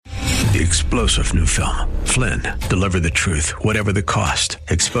The explosive new film, Flynn, deliver the truth, whatever the cost.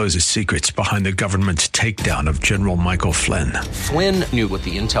 Exposes secrets behind the government's takedown of General Michael Flynn. Flynn knew what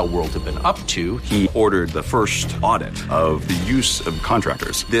the intel world had been up to. He ordered the first audit of the use of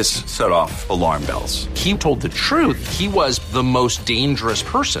contractors. This set off alarm bells. He told the truth. He was the most dangerous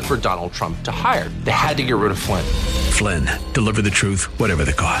person for Donald Trump to hire. They had to get rid of Flynn. Flynn, deliver the truth, whatever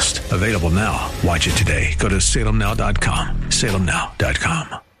the cost. Available now. Watch it today. Go to salemnow.com.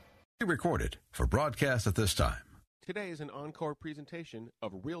 salemnow.com. Recorded for broadcast at this time. Today is an encore presentation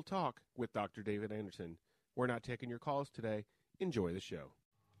of Real Talk with Dr. David Anderson. We're not taking your calls today. Enjoy the show.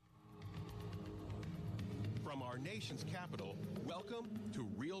 From our nation's capital, welcome to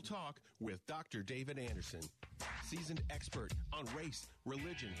Real Talk with Dr. David Anderson. Seasoned expert on race,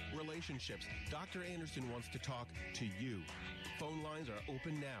 religion, relationships, Dr. Anderson wants to talk to you. Phone lines are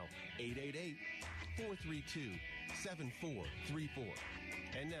open now, 888-432-7434.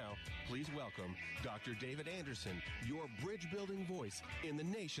 And now, please welcome Dr. David Anderson, your bridge-building voice in the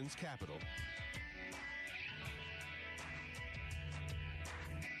nation's capital.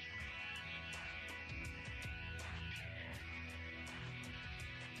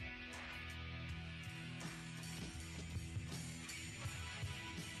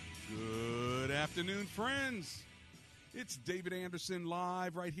 Good afternoon, friends. It's David Anderson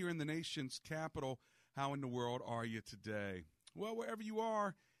live right here in the nation's capital. How in the world are you today? Well, wherever you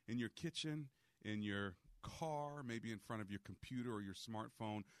are, in your kitchen, in your car, maybe in front of your computer or your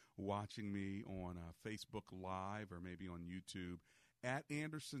smartphone, watching me on Facebook Live or maybe on YouTube, at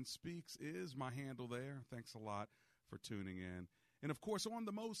Anderson Speaks is my handle there. Thanks a lot for tuning in. And, of course, on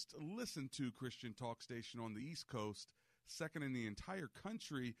the most listened to Christian talk station on the East Coast, second in the entire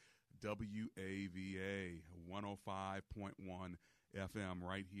country, WAVA 105.1 FM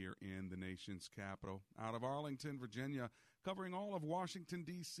right here in the nation's capital. Out of Arlington, Virginia, covering all of Washington,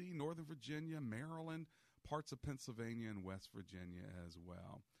 D.C., Northern Virginia, Maryland, parts of Pennsylvania, and West Virginia as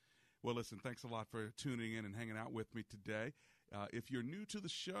well. Well, listen, thanks a lot for tuning in and hanging out with me today. If you're new to the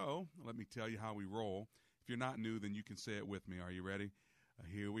show, let me tell you how we roll. If you're not new, then you can say it with me. Are you ready?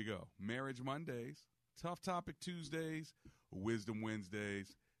 Here we go. Marriage Mondays, Tough Topic Tuesdays, Wisdom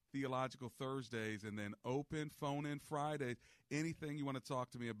Wednesdays, Theological Thursdays, and then Open Phone-In Fridays. Anything you want to talk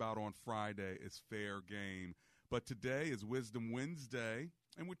to me about on Friday is fair game. But today is Wisdom Wednesday,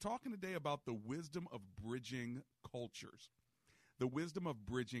 and we're talking today about the wisdom of bridging cultures. The wisdom of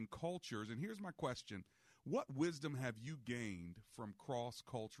bridging cultures. And here's my question. What wisdom have you gained from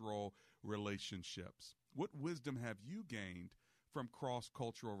cross-cultural relationships? What wisdom have you gained from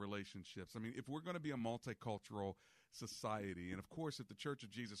cross-cultural relationships? I mean, if we're going to be a multicultural society, and of course, if the Church of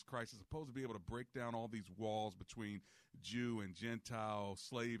Jesus Christ is supposed to be able to break down all these walls between Jew and Gentile,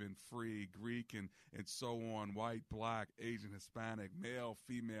 slave and free, Greek and so on, white, black, Asian, Hispanic, male,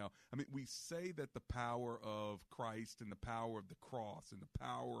 female. I mean, we say that the power of Christ and the power of the cross and the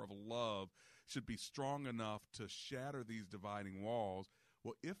power of love should be strong enough to shatter these dividing walls.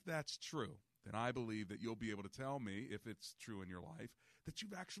 Well, if that's true, then I believe that you'll be able to tell me, if it's true in your life, that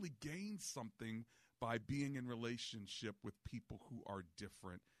you've actually gained something by being in relationship with people who are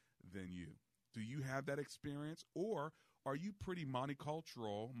different than you. Do you have that experience, or are you pretty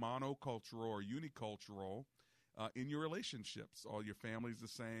monocultural, or unicultural in your relationships? All your family's the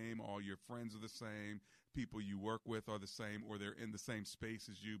same, all your friends are the same, people you work with are the same, or they're in the same space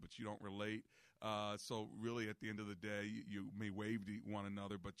as you, but you don't relate. So really, at the end of the day, you may wave to one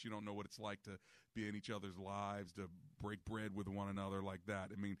another, but you don't know what it's like to be in each other's lives, to break bread with one another like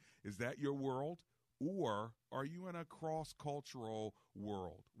that. I mean, is that your world? Or are you in a cross-cultural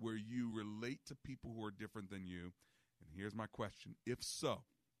world where you relate to people who are different than you? And here's my question. If so,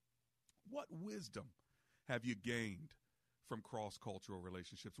 what wisdom have you gained from cross-cultural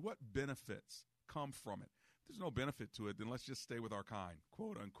relationships? What benefits come from it? If there's no benefit to it, then let's just stay with our kind,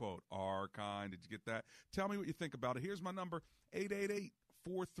 quote, unquote, our kind. Did you get that? Tell me what you think about it. Here's my number,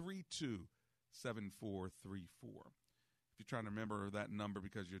 888-432-7434. If you're trying to remember that number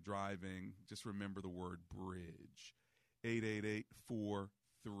because you're driving, just remember the word bridge.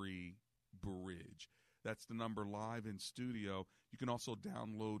 888-43-BRIDGE. That's the number live in studio. You can also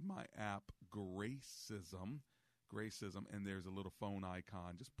download my app, Gracism, and there's a little phone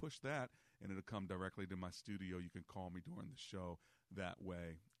icon. Just push that, and it'll come directly to my studio. You can call me during the show that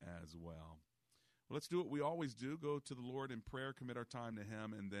way as well. Well, let's do what we always do. Go to the Lord in prayer, commit our time to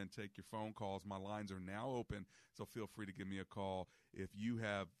Him, and then take your phone calls. My lines are now open, so feel free to give me a call if you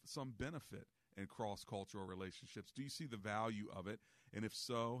have some benefit in cross-cultural relationships. Do you see the value of it? And if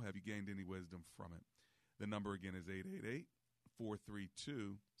so, have you gained any wisdom from it? The number again is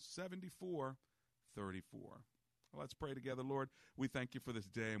 888-432-7434. Let's pray together. Lord, we thank you for this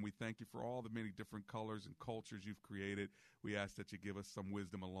day, and we thank you for all the many different colors and cultures you've created. We ask that you give us some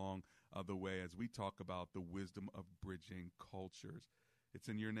wisdom along the way as we talk about the wisdom of bridging cultures. It's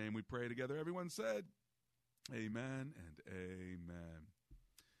in your name we pray together. Everyone said, amen and amen.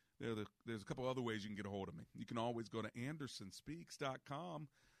 There's a couple other ways you can get a hold of me. You can always go to AndersonSpeaks.com,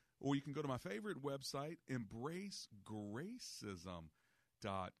 or you can go to my favorite website,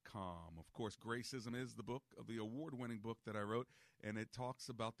 EmbraceGracism.com. Of course, Gracism is the book, the award-winning book that I wrote, and it talks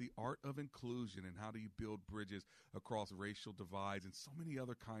about the art of inclusion and how do you build bridges across racial divides and so many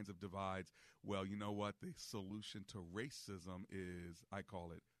other kinds of divides. Well, you know what? The solution to racism is, I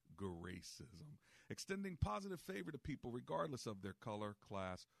call it, Gracism, extending positive favor to people regardless of their color,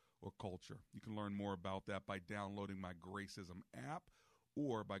 class, or culture. You can learn more about that by downloading my Gracism app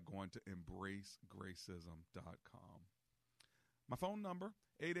or by going to EmbraceGracism.com. My phone number,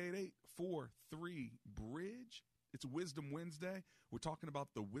 888-43-BRIDGE. It's Wisdom Wednesday. We're talking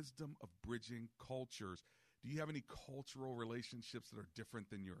about the wisdom of bridging cultures. Do you have any cultural relationships that are different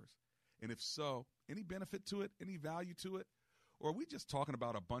than yours? And if so, any benefit to it, any value to it? Or are we just talking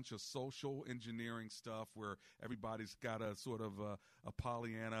about a bunch of social engineering stuff where everybody's got a sort of a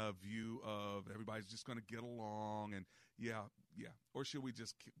Pollyanna view of everybody's just going to get along and yeah. Or should we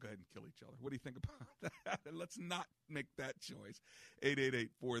just go ahead and kill each other? What do you think about that? Let's not make that choice.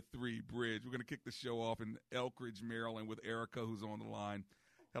 888-43-BRIDGE. We're going to kick the show off in Elkridge, Maryland with Erica, who's on the line.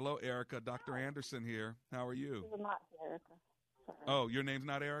 Hello, Erica. Dr. Anderson here. How are you? It's not Erica. Sorry. Oh, your name's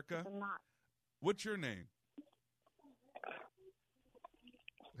not Erica? It's not. What's your name?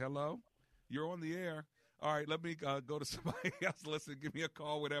 Hello? You're on the air. All right, let me go to somebody else. Listen, give me a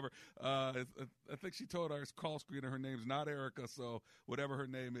call, whatever. I think she told our call screener her name's not Erica, so whatever her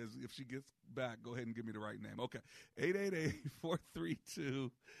name is, if she gets back, go ahead and give me the right name. Okay,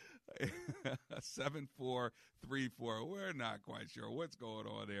 888-432-7434. We're not quite sure what's going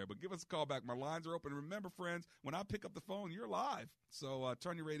on there, but give us a call back. My lines are open. Remember, friends, when I pick up the phone, you're live. So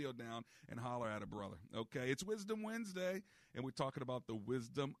turn your radio down and holler at a brother. Okay, it's Wisdom Wednesday, and we're talking about the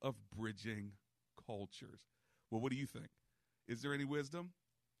wisdom of bridging cultures. Well, what do you think? Is there any wisdom?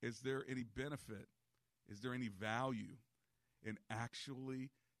 Is there any benefit? Is there any value in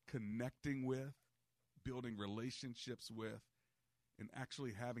actually connecting with, building relationships with, and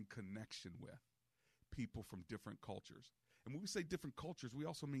actually having connection with people from different cultures? And when we say different cultures, we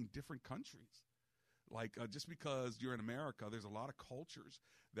also mean different countries. Like just because you're in America, there's a lot of cultures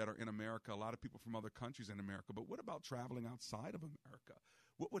that are in America, a lot of people from other countries in America. But what about traveling outside of America?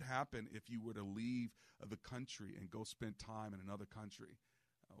 What would happen if you were to leave the country and go spend time in another country?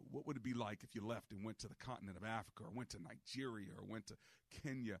 What would it be like if you left and went to the continent of Africa or went to Nigeria or went to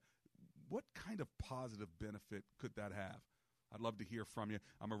Kenya? What kind of positive benefit could that have? I'd love to hear from you.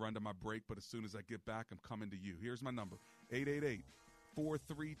 I'm going to run to my break, but as soon as I get back, I'm coming to you. Here's my number,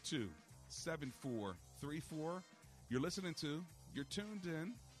 888-432-7434. You're listening to, you're tuned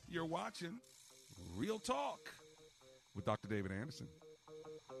in, you're watching Real Talk with Dr. David Anderson.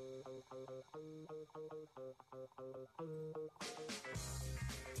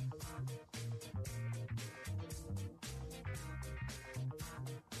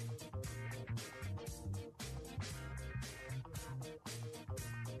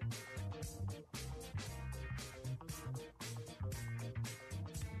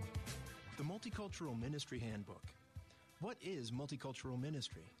 The Multicultural Ministry Handbook. What is multicultural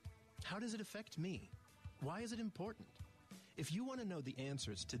ministry? How does it affect me? Why is it important? If you want to know the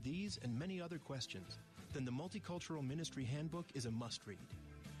answers to these and many other questions, then the Multicultural Ministry Handbook is a must-read.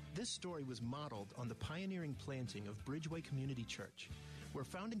 This story was modeled on the pioneering planting of Bridgeway Community Church, where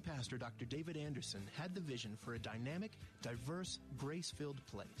founding pastor Dr. David Anderson had the vision for a dynamic, diverse, grace-filled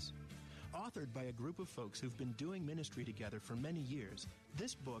place. Authored by a group of folks who've been doing ministry together for many years,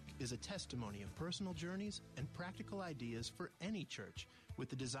 this book is a testimony of personal journeys and practical ideas for any church with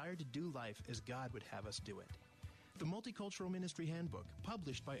the desire to do life as God would have us do it. The Multicultural Ministry Handbook,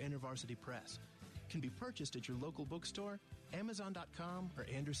 published by InterVarsity Press, can be purchased at your local bookstore, Amazon.com, or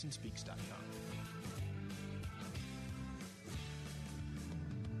AndersonSpeaks.com.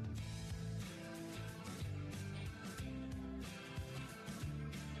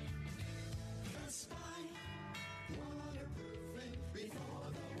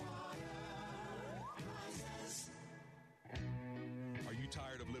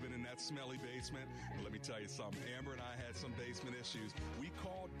 Smelly basement? Well, let me tell you something. Amber and I had some basement issues. We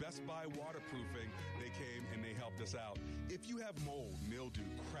called Best Buy Waterproofing. They came and they helped us out. If you have mold, mildew,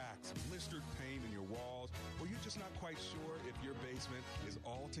 cracks, blistered paint in your walls, or you're just just not quite sure if your basement is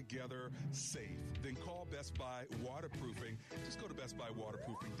altogether safe, then call Best Buy Waterproofing. Just go to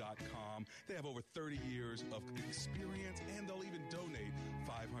bestbuywaterproofing.com. They have over 30 years of experience, and they'll even donate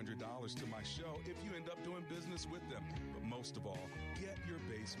 $500 to my show if you end up doing business with them. But most of all, get your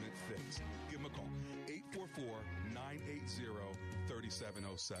basement fixed. Give them a call,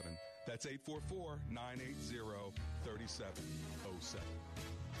 844-980-3707. That's 844-980-3707.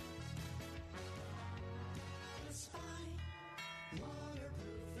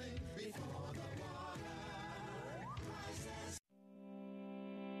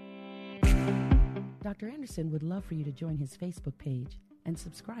 Dr. Anderson would love for you to join his Facebook page and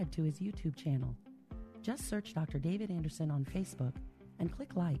subscribe to his YouTube channel. Just search Dr. David Anderson on Facebook and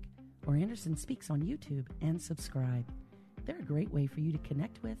click like, or Anderson Speaks on YouTube and subscribe. They're a great way for you to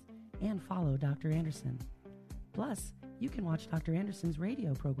connect with and follow Dr. Anderson. Plus, you can watch Dr. Anderson's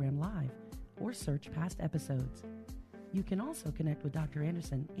radio program live or search past episodes. You can also connect with Dr.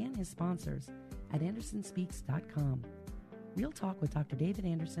 Anderson and his sponsors at AndersonSpeaks.com. Real Talk with Dr. David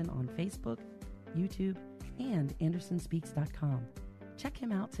Anderson on Facebook, YouTube, and AndersonSpeaks.com. Check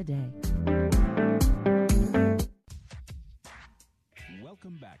him out today.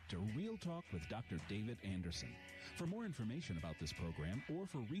 Welcome back to Real Talk with Dr. David Anderson. For more information about this program or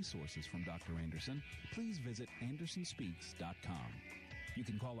for resources from Dr. Anderson, please visit AndersonSpeaks.com. You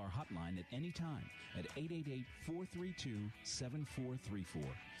can call our hotline at any time at 888-432-7434.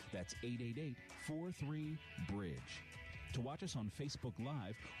 That's 888-43-BRIDGE. To watch us on Facebook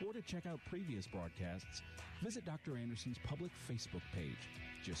Live or to check out previous broadcasts, visit Dr. Anderson's public Facebook page.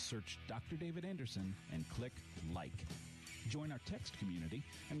 Just search Dr. David Anderson and click like. Join our text community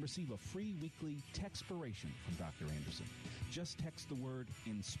and receive a free weekly Textpiration from Dr. Anderson. Just text the word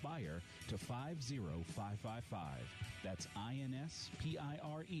INSPIRE to 50555. That's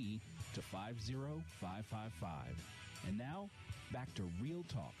INSPIRE to 50555. And now, back to Real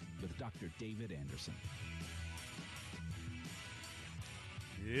Talk with Dr. David Anderson.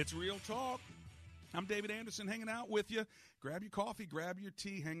 It's Real Talk. I'm David Anderson hanging out with you. Grab your coffee, grab your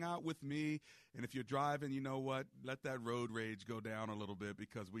tea, hang out with me. And if you're driving, you know what? Let that road rage go down a little bit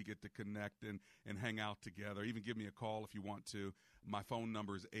because we get to connect and hang out together. Even give me a call if you want to. My phone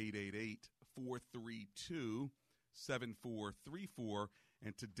number is 888-432-7434.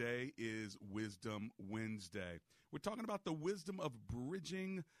 And today is Wisdom Wednesday. We're talking about the wisdom of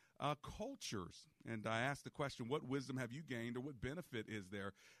bridging cultures. And I asked the question, what wisdom have you gained or what benefit is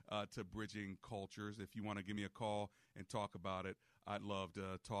there to bridging cultures? If you want to give me a call and talk about it, I'd love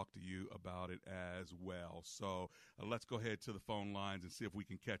to talk to you about it as well. So let's go ahead to the phone lines and see if we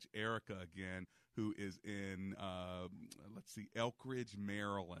can catch Erica again, who is in, Elk Ridge,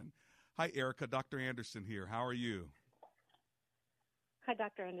 Maryland. Hi, Erica. Dr. Anderson here. How are you? Hi,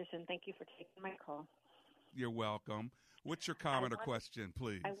 Dr. Anderson. Thank you for taking my call. You're welcome. What's your comment or question,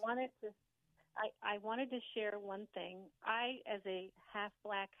 please? I wanted to share one thing. I, as a half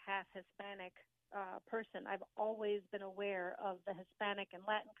Black, half Hispanic person, I've always been aware of the Hispanic and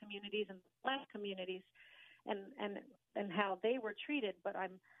Latin communities and Black communities and how they were treated. But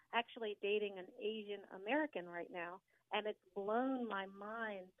I'm actually dating an Asian American right now, and it's blown my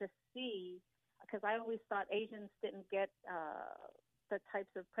mind to see, because I always thought Asians didn't get the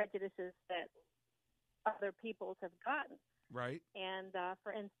types of prejudices that other peoples have gotten. Right. And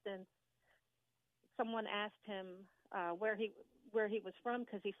for instance, someone asked him where he was from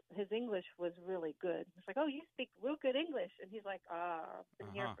because his English was really good. It's like, oh, you speak real good English, and he's like, I've been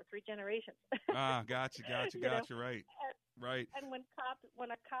here for 3 generations. Gotcha. Right. Right. And when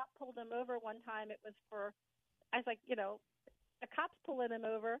a cop pulled him over one time, it was I was like, the cop's pulling him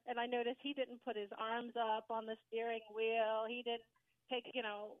over, and I noticed he didn't put his arms up on the steering wheel. He didn't take,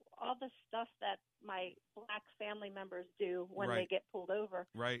 all the stuff that my Black family members do when they get pulled over.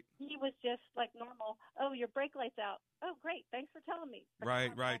 Right. He was just like normal. Oh, your brake light's out. Oh, great. Thanks for telling me. But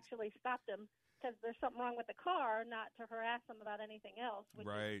right. Actually stopped him because there's something wrong with the car, not to harass him about anything else, which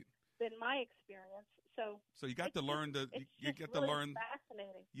has been my experience. So you got to learn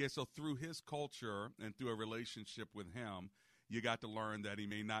fascinating. Yeah, so through his culture and through a relationship with him, you got to learn that he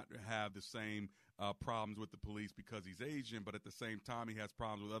may not have the same problems with the police because he's Asian, but at the same time, he has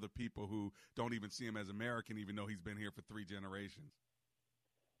problems with other people who don't even see him as American, even though he's been here for 3 generations.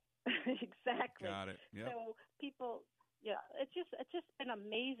 Exactly. Got it. Yep. So people, it's just been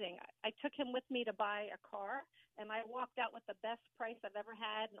amazing. I took him with me to buy a car, and I walked out with the best price I've ever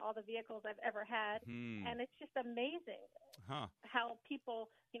had and all the vehicles I've ever had, and it's just amazing how people,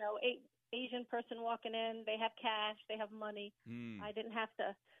 Asian person walking in, they have cash, they have money. I didn't have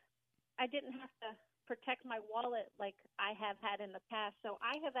to protect my wallet like I have had in the past. So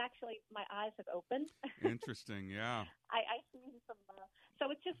I have actually, my eyes have opened. Interesting, yeah. I see some,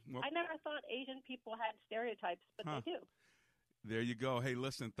 so it's just, I never thought Asian people had stereotypes, but they do. There you go. Hey,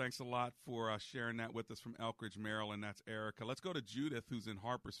 listen, thanks a lot for sharing that with us from Elkridge, Maryland. That's Erica. Let's go to Judith, who's in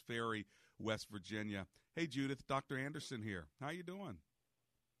Harpers Ferry, West Virginia. Hey, Judith, Dr. Anderson here. How you doing?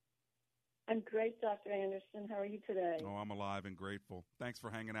 I'm great, Dr. Anderson. How are you today? Oh, I'm alive and grateful. Thanks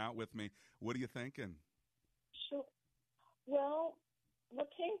for hanging out with me. What are you thinking? Sure. Well, what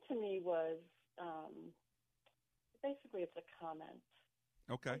came to me was basically it's a comment.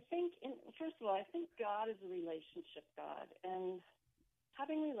 Okay. I think, first of all, I think God is a relationship God, and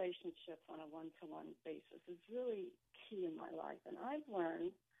having relationships on a one-to-one basis is really key in my life. And I've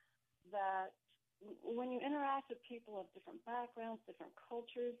learned that when you interact with people of different backgrounds, different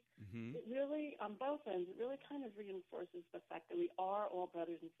cultures, it really, on both ends, it really kind of reinforces the fact that we are all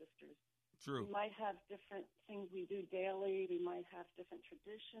brothers and sisters. True. We might have different things we do daily. We might have different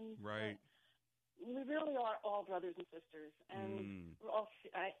traditions. Right. We really are all brothers and sisters, and we're all,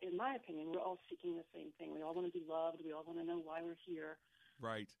 in my opinion, we're all seeking the same thing. We all want to be loved. We all want to know why we're here.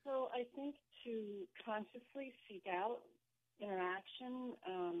 Right. So I think to consciously seek out interaction,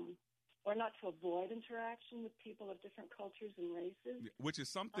 or not to avoid interaction with people of different cultures and races, which is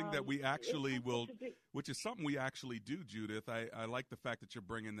something that we actually which is something we actually do, Judith. I like the fact that you're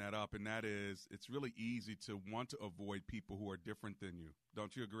bringing that up, and that is, it's really easy to want to avoid people who are different than you.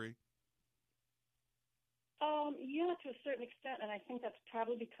 Don't you agree? Yeah, to a certain extent, and I think that's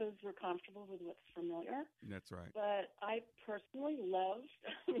probably because we're comfortable with what's familiar. That's right. But I personally love,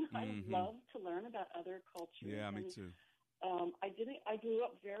 I love to learn about other cultures. Yeah, me too. I grew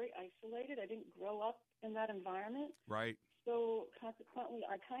up very isolated. I didn't grow up in that environment. Right. So consequently,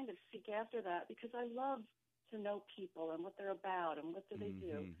 I kind of seek after that because I love to know people and what they're about and what do they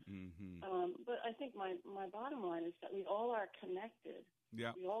do. But I think my bottom line is that we all are connected.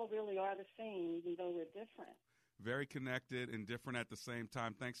 Yeah. We all really are the same, even though we're different. Very connected and different at the same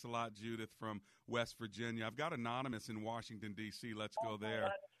time. Thanks a lot, Judith from West Virginia. I've got Anonymous in Washington, D.C. Let's go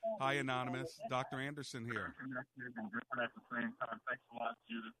there. Hi, Anonymous. Dr. Anderson here. Connected and different at the same time. Thanks a lot,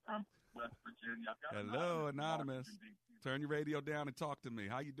 Judith from West Virginia. Hello, Anonymous. Turn your radio down and talk to me.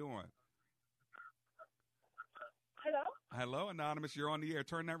 How you doing? Hello? Hello, Anonymous. You're on the air.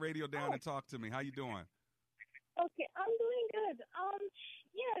 Turn that radio down and talk to me. How you doing? Okay, I'm doing good.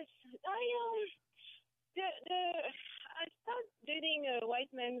 Yes, I started dating a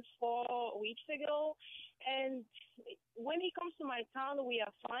white man 4 weeks ago, and when he comes to my town, we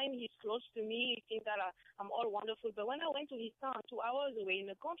are fine. He's close to me. He thinks that I'm all wonderful. But when I went to his town 2 hours away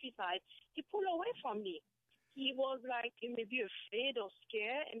in the countryside, he pulled away from me. He was like maybe afraid or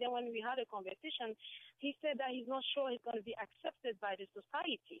scared. And then when we had a conversation, he said that he's not sure he's going to be accepted by the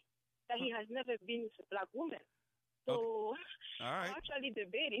society, that he has never been with a black woman. So all right. I'm actually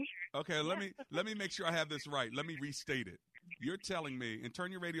debating. Okay, let me make sure I have this right. Let me restate it. You're telling me, and turn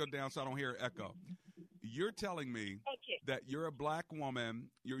your radio down so I don't hear echo. You're telling me that you're a black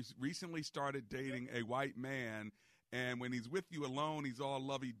woman, you recently started dating a white man, and when he's with you alone, he's all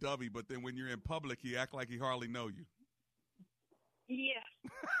lovey-dovey, but then when you're in public, he act like he hardly know you. Yes.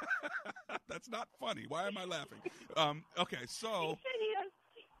 That's not funny. Why am I laughing? Okay, so...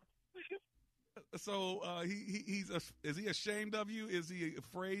 So is he ashamed of you? Is he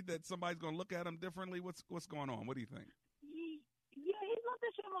afraid that somebody's going to look at him differently? What's going on? What do you think? Yeah, he's not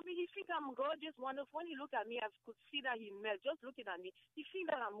ashamed of me. He thinks I'm gorgeous, wonderful. When he look at me, I could see that he melts just looking at me. He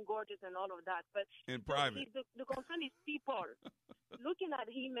thinks that I'm gorgeous and all of that. But in private, the concern is people looking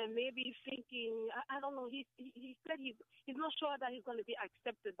at him and maybe thinking, I don't know. He said he's not sure that he's going to be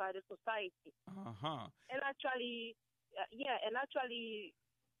accepted by the society. And actually,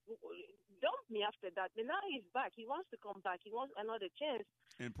 dumped me after that. But now he's back. He wants to come back. He wants another chance.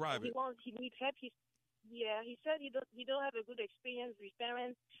 In private. He needs help. He said he don't have a good experience with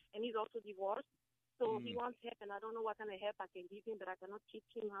parents, and he's also divorced. So he wants help, and I don't know what kind of help I can give him, but I cannot teach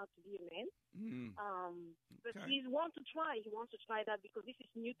him how to be a man. But he wants to try. He wants to try that because this is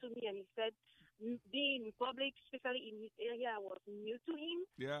new to me, and he said being in public, especially in his area, was new to him.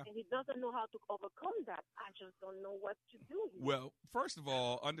 Yeah. And he doesn't know how to overcome that. I just don't know what to do. Well, first of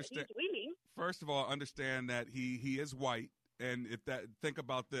all, understand that he is white, and think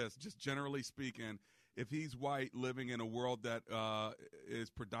about this, just generally speaking, if he's white living in a world that is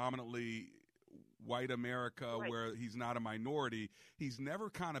predominantly white America, where he's not a minority, he's never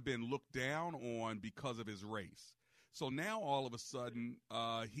kind of been looked down on because of his race. So now all of a sudden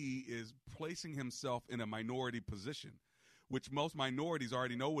he is placing himself in a minority position, which most minorities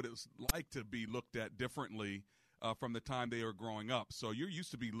already know what it's like to be looked at differently from the time they were growing up. So you're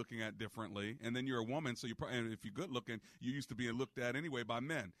used to be looking at differently, and then you're a woman, so and if you're good looking, you're used to being looked at anyway by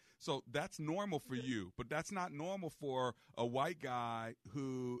men. So that's normal for you, but that's not normal for a white guy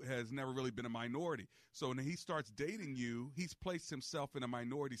who has never really been a minority. So when he starts dating you, he's placed himself in a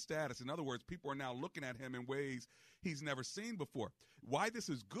minority status. In other words, people are now looking at him in ways he's never seen before. Why this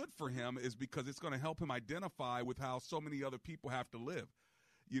is good for him is because it's going to help him identify with how so many other people have to live.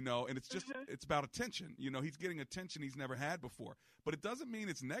 And it's just, it's about attention. He's getting attention he's never had before. But it doesn't mean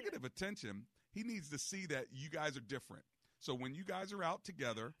it's negative attention. He needs to see that you guys are different. So when you guys are out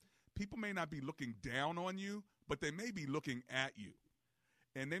together, people may not be looking down on you, but they may be looking at you.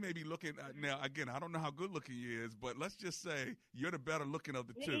 And they may be looking, now, again, I don't know how good looking he is, but let's just say you're the better looking of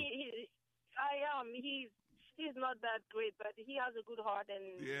the two. I am. He's not that great, but he has a good heart. And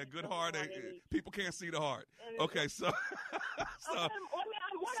yeah, good heart. People can't see the heart. Okay, so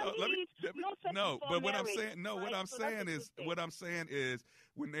what I'm saying is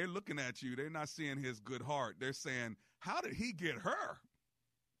when they're looking at you, they're not seeing his good heart. They're saying, how did he get her?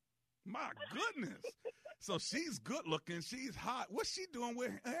 My goodness. So she's good looking. She's hot. What's she doing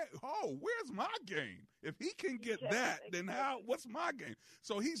with her? Oh, where's my game? If he can get that, then what's my game?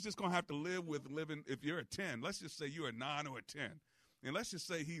 So he's just going to have to live with living. If you're a 10, let's just say you're a 9 or a 10. And let's just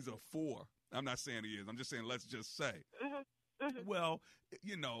say he's a 4. I'm not saying he is. I'm just saying let's just say. Well,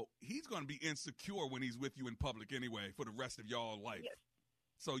 he's going to be insecure when he's with you in public anyway for the rest of y'all life. Yes.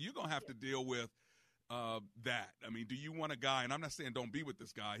 So you're going to have to deal with that. I mean, do you want a guy, and I'm not saying don't be with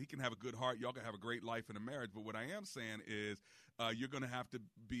this guy. He can have a good heart. Y'all can have a great life in a marriage. But what I am saying is you're going to have to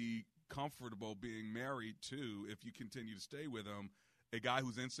be comfortable being married, too, if you continue to stay with him, a guy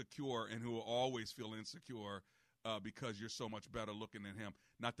who's insecure and who will always feel insecure because you're so much better looking than him,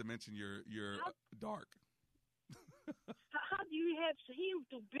 not to mention you're dark. How do you help him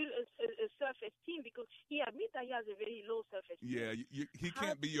to build a self-esteem? Because he admits that he has a very low self-esteem. Yeah, he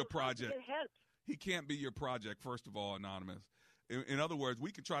can't be your project. He can't be your project, first of all, Anonymous. In other words,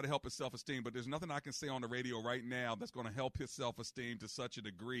 we can try to help his self-esteem, but there's nothing I can say on the radio right now that's going to help his self-esteem to such a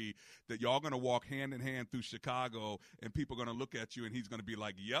degree that y'all going to walk hand in hand through Chicago and people are going to look at you and he's going to be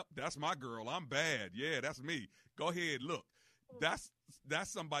like, yep, that's my girl. I'm bad. Yeah, that's me. Go ahead, look. That's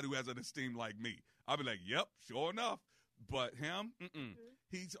somebody who has an esteem like me. I'll be like, yep, sure enough. But him,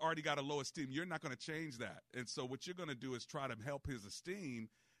 he's already got a low esteem. You're not going to change that. And so what you're going to do is try to help his esteem,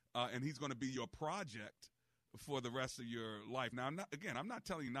 and he's going to be your project for the rest of your life. Now, I'm not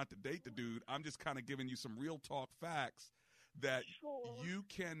telling you not to date the dude. I'm just kind of giving you some real talk facts that you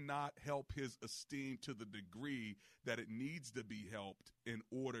cannot help his esteem to the degree that it needs to be helped in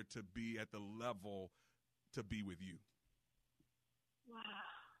order to be at the level to be with you. Wow.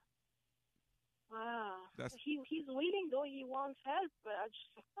 He's waiting though. He wants help, but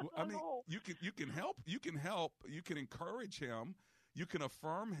I don't know. You can help. You can encourage him. You can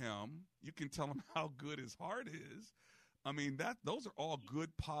affirm him. You can tell him how good his heart is. I mean, those are all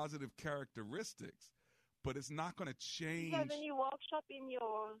good, positive characteristics. But it's not going to change. Do you have any workshop in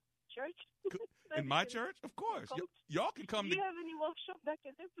your church? In my church? Of course. Y'all can come. Do you have any workshop that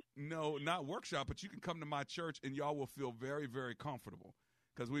can help? No, not workshop, but you can come to my church and y'all will feel very, very comfortable.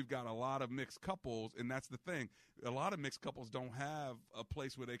 Because we've got a lot of mixed couples, and that's the thing. A lot of mixed couples don't have a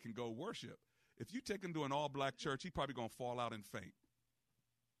place where they can go worship. If you take him to an all-black church, he's probably going to fall out and faint.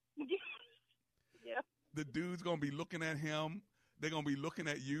 Yeah. The dude's going to be looking at him. They're going to be looking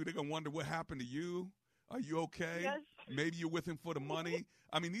at you. They're going to wonder what happened to you. Are you okay? Yes. Maybe you're with him for the money.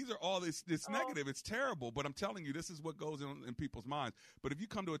 I mean, these are all this negative. It's terrible, but I'm telling you, this is what goes in people's minds. But if you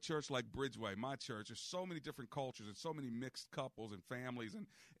come to a church like Bridgeway, my church, there's so many different cultures and so many mixed couples and families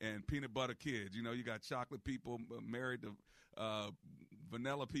and peanut butter kids. You got chocolate people married to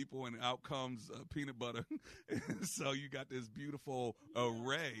vanilla people, and out comes peanut butter. So you got this beautiful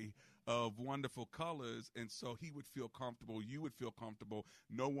array of wonderful colors, and so he would feel comfortable. You would feel comfortable.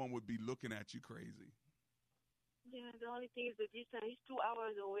 No one would be looking at you crazy. Yeah, the only thing is the distance. He's 2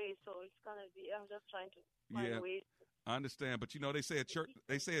 hours away, so it's gonna be. I'm just trying to find ways. I understand, but they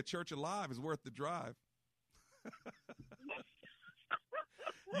say a church alive is worth the drive.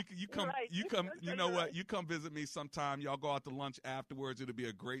 You come. Right. You come. You know what? You come visit me sometime. Y'all go out to lunch afterwards. It'll be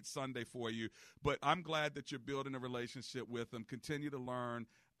a great Sunday for you. But I'm glad that you're building a relationship with him. Continue to learn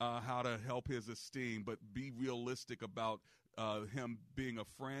how to help his esteem, but be realistic about him being a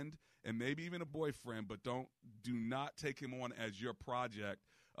friend and maybe even a boyfriend. But do not take him on as your project.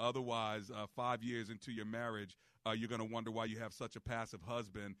 Otherwise, 5 years into your marriage, you're going to wonder why you have such a passive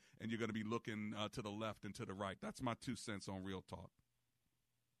husband, and you're going to be looking to the left and to the right. That's my 2 cents on Real Talk.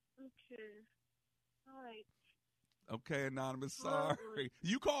 Okay. All right. Okay, Anonymous. Sorry.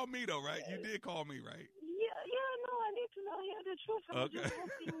 You called me, though, right? You did call me, right? Yeah, to not hear the truth. I'm just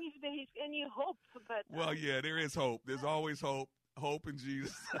hoping if there is any hope. But well, yeah, there is hope. There's always hope. Hope in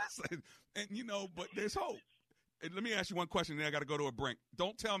Jesus. and you know, but there's hope. And let me ask you one question, then I got to go to a break.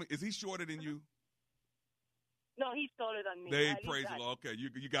 Don't tell me, is he shorter than you? No, he's taller than me. Praise the Lord. Okay,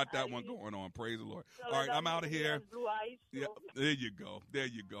 you got that one going on. Praise the Lord. All right, I'm out of He here. has blue eyes, so. Yeah, there you go. There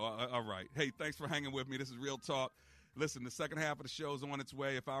you go. All right. Hey, thanks for hanging with me. This is Real Talk. Listen, the second half of the show is on its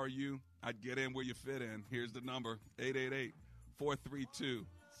way. If I were you, I'd get in where you fit in. Here's the number, 888-432-7434.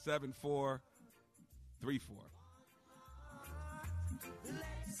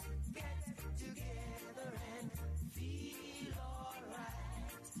 Let's get together and feel all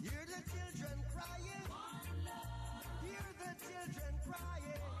right. Hear the children crying. Hear the children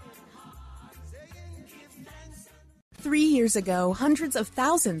crying. Saying give thanks. 3 years ago, hundreds of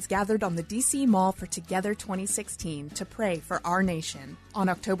thousands gathered on the D.C. Mall for Together 2016 to pray for our nation. On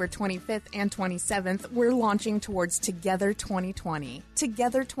October 25th and 27th, we're launching towards Together 2020.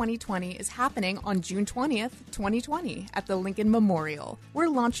 Together 2020 is happening on June 20th, 2020 at the Lincoln Memorial. We're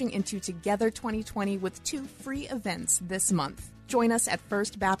launching into Together 2020 with 2 free events this month. Join us at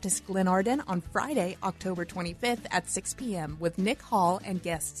First Baptist Glenarden on Friday, October 25th at 6 p.m. with Nick Hall and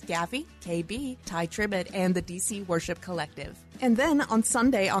guests Gavi, KB, Ty Tribbett, and the DC Worship Collective. And then on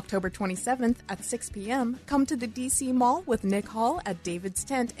Sunday, October 27th at 6 p.m., come to the DC Mall with Nick Hall at David's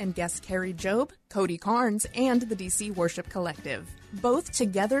Tent and guests Carrie Job, Cody Carnes, and the DC Worship Collective. Both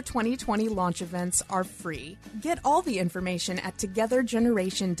Together 2020 launch events are free. Get all the information at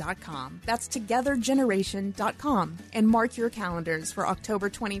togethergeneration.com. That's togethergeneration.com. And mark your calendars for October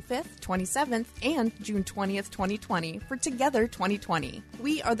 25th, 27th, and June 20th, 2020 for Together 2020.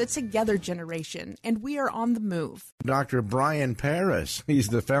 We are the Together Generation, and we are on the move. Dr. Brian Paris, he's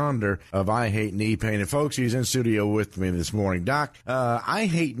the founder of I Hate Knee Pain. And folks, he's in studio with me this morning. Doc, I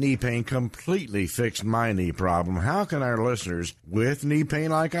Hate Knee Pain completely fixed my knee problem. How can our listeners with knee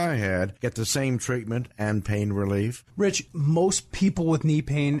pain like I had get the same treatment and pain relief? Rich, most people with knee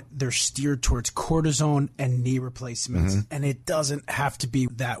pain, they're steered towards cortisone and knee replacements, and it doesn't have to be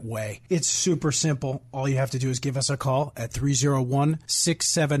that way. It's super simple. All you have to do is give us a call at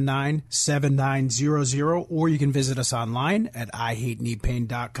 301-679-7900, or you can visit us online at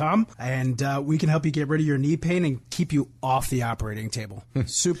IHateKneePain.com, and we can help you get rid of your knee pain and keep you off the operating table.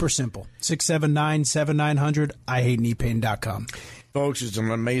 Super simple. 679-7900, IHateKneePain.com. Folks, it's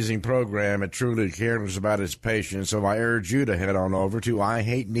an amazing program. It truly cares about its patients, so I urge you to head on over to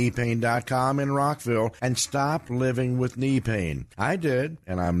IHateKneePain.com in Rockville and stop living with knee pain. I did,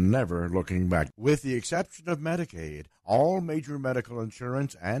 and I'm never looking back. With the exception of Medicaid, all major medical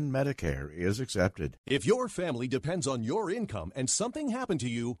insurance and Medicare is accepted. If your family depends on your income and something happened to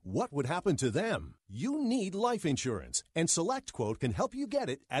you, what would happen to them? You need life insurance, and SelectQuote can help you get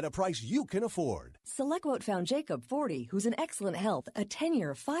it at a price you can afford. SelectQuote found Jacob, 40, who's in excellent health, a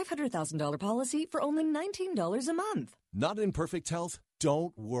 10-year, $500,000 policy for only $19 a month. Not in perfect health?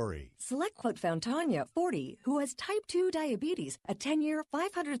 Don't worry. SelectQuote found Tanya, 40, who has type 2 diabetes, a 10-year,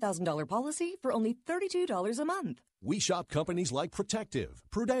 $500,000 policy for only $32 a month. We shop companies like Protective,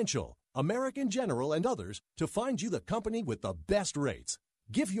 Prudential, American General, and others to find you the company with the best rates.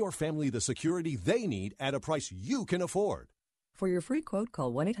 Give your family the security they need at a price you can afford. For your free quote,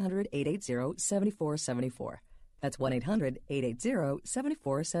 call 1-800-880-7474. That's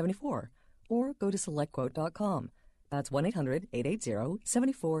 1-800-880-7474. Or go to SelectQuote.com. That's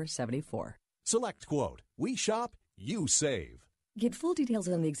 1-800-880-7474. SelectQuote. We shop, you save. Get full details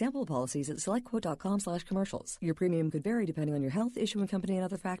on the example policies at SelectQuote.com/commercials. Your premium could vary depending on your health, issuing company, and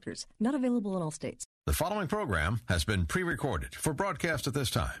other factors. Not available in all states. The following program has been pre-recorded for broadcast at this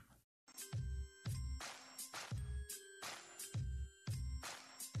time.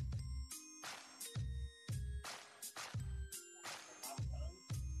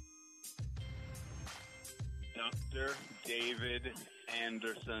 Dr. David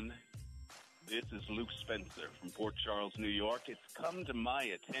Anderson. This is Luke Spencer from Port Charles, New York. It's come to my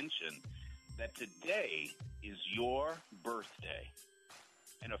attention that today is your birthday.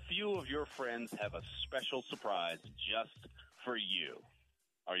 And a few of your friends have a special surprise just for you.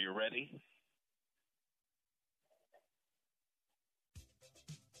 Are you ready?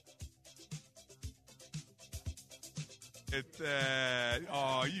 It's that.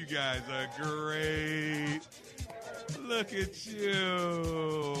 Oh, you guys are great. Look at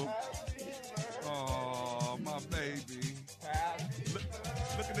you. Oh, my baby.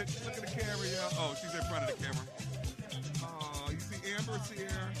 Look at the camera, y'all. Oh, she's in front of the camera. Oh, you see Amber's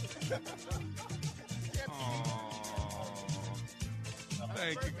here. Oh,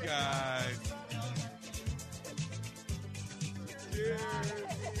 thank you, guys. Cheers.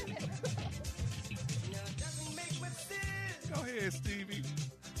 Go ahead, Stevie.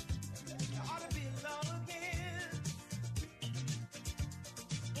 Ought to be in love again.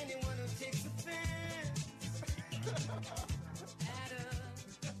 Anyone who takes offense.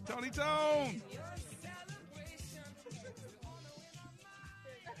 Tony Tone.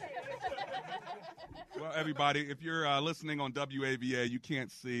 Well, everybody, if you're listening on WAVA, you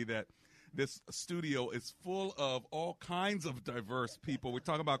can't see that this studio is full of all kinds of diverse people. We're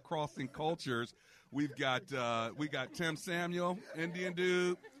talking about crossing cultures. We got Tim Samuel, Indian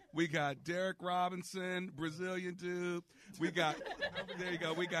dude. We got Derek Robinson, Brazilian dude. There you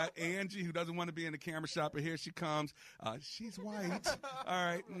go. We got Angie, who doesn't want to be in the camera shot, but here she comes. She's white. All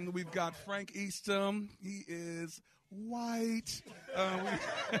right. And we've got Frank Eastham. He is white.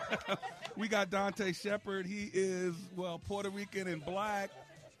 We got Dante Shepard. He is, Puerto Rican and black.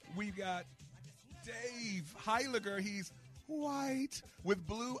 We've got Dave Heiliger. He's white with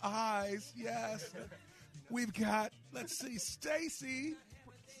blue eyes. Yes. We've got, Stacy.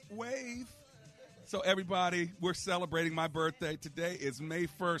 Wave. So everybody, we're celebrating my birthday. Today is May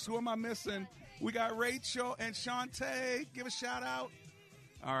 1st. Who am I missing? We got Rachel and Shantae. Give a shout out.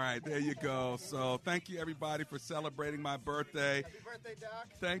 All right, there you go. So thank you, everybody, for celebrating my birthday. Happy birthday, Doc.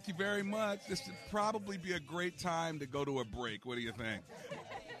 Thank you very much. This should probably be a great time to go to a break. What do you think?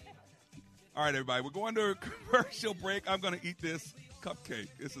 All right, everybody, we're going to a commercial break. I'm going to eat this cupcake.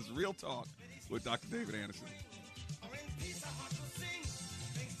 This is Real Talk with Dr. David Anderson.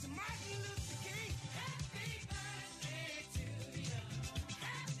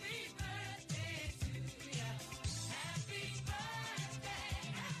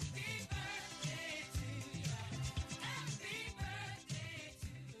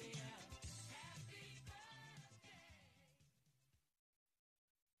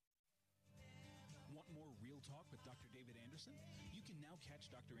 You can now catch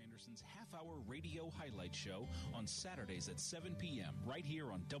Dr. Anderson's half-hour radio highlight show on Saturdays at 7 p.m. right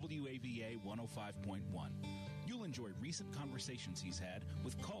here on WAVA 105.1. You'll enjoy recent conversations he's had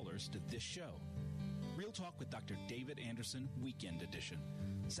with callers to this show. Real Talk with Dr. David Anderson, Weekend Edition.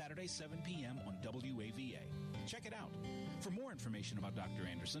 Saturday, 7 p.m. on WAVA. Check it out. For more information about Dr.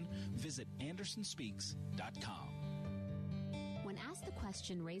 Anderson, visit AndersonSpeaks.com. When asked the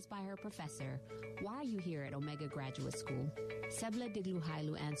question raised by her professor, why are you here at Omega Graduate School? Sebla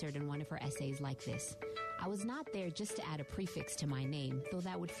Digluhailu answered in one of her essays like this: I was not there just to add a prefix to my name, though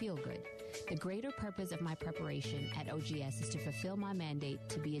that would feel good. The greater purpose of my preparation at OGS is to fulfill my mandate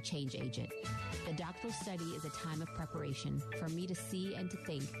to be a change agent. The doctoral study is a time of preparation for me to see and to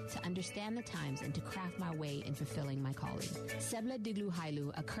think, to understand the times, and to craft my way in fulfilling my calling. Sebla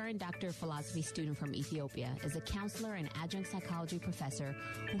Digluhailu, a current Doctor of Philosophy student from Ethiopia, is a counselor and adjunct psychology professor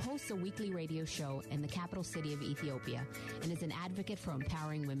who hosts a weekly radio show in the capital city of Ethiopia and is an advocate for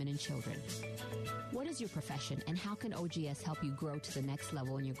empowering women and children. What is your profession, and how can OGS help you grow to the next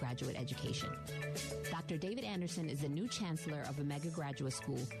level in your graduate education? Dr. David Anderson is the new chancellor of Omega Graduate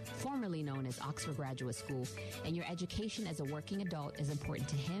School, formerly known as Oxford Graduate School, and your education as a working adult is important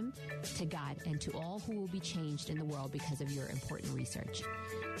to him, to God, and to all who will be changed in the world because of your important research.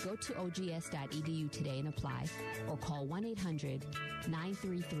 Go to ogs.edu today and apply, or call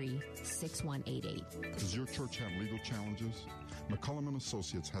 1-800-933-6188. Does your church have legal challenges? McCullum &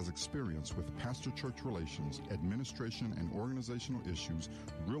 Associates has experience with pastor-church relations, administration and organizational issues,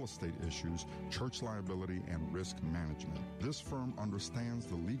 real estate issues, church liability, and risk management. This firm understands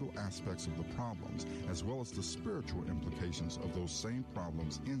the legal aspects of the problems as well as the spiritual implications of those same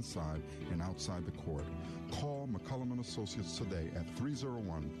problems inside and outside the court. Call McCullum & Associates today at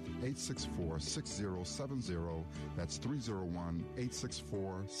 301-864-6070. That's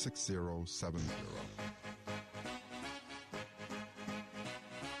 301-864-6070.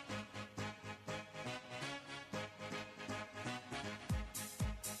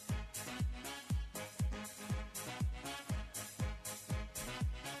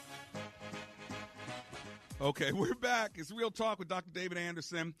 Okay, we're back. It's Real Talk with Dr. David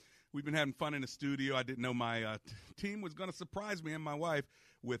Anderson. We've been having fun in the studio. I didn't know my team was going to surprise me and my wife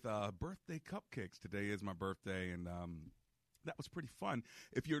with birthday cupcakes. Today is my birthday, and that was pretty fun.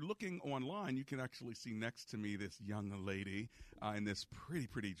 If you're looking online, you can actually see next to me this young lady in this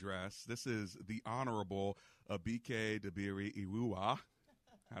pretty dress. This is the Honorable Abike Dabiri Iwuwa.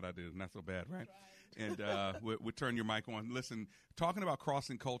 How'd I do? Not so bad, right? And we'll turn your mic on. Listen, talking about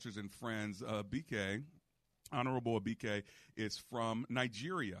crossing cultures and friends, Abike, Honorable Abike, is from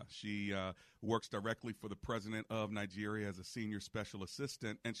Nigeria. She works directly for the president of Nigeria as a senior special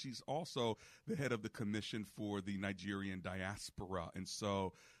assistant, and she's also the head of the commission for the Nigerian diaspora. And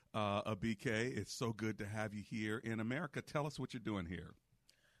so, Abike, it's so good to have you here in America. Tell us what you're doing here.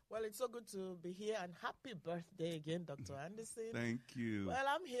 Well, it's so good to be here, and happy birthday again, Dr. Anderson. Thank you. Well,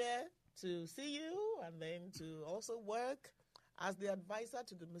 I'm here to see you and then to also work as the advisor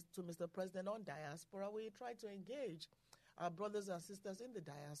to Mr. President on diaspora. We try to engage our brothers and sisters in the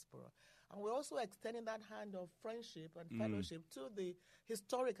diaspora. And we're also extending that hand of friendship and fellowship to the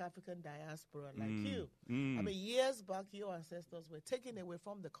historic African diaspora like you. I mean, years back, your ancestors were taken away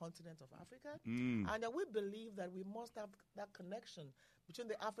from the continent of Africa. And we believe that we must have that connection between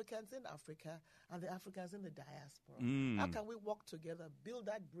the Africans in Africa and the Africans in the diaspora. How can we work together, build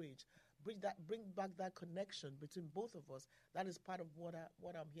that bridge, bring back that connection between both of us? That is part of what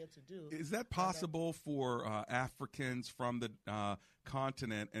I'm here to do. Is that possible for Africans from the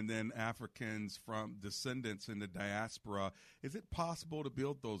continent and then Africans from descendants in the diaspora? Is it possible to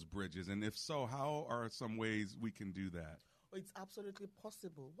build those bridges? And if so, how are some ways we can do that? It's absolutely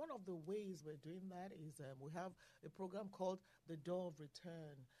possible. One of the ways we're doing that is we have a program called The Door of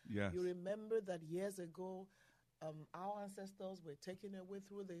Return. Yes. You remember that years ago, our ancestors were taken away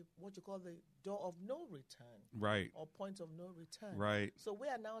through what you call the door of no return. Right. Or point of no return. Right. So we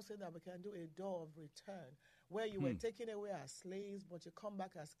are now saying that we can do a door of return where you were taken away as slaves, but you come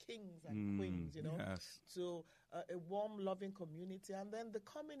back as kings and queens, you know, to a warm, loving community. And then the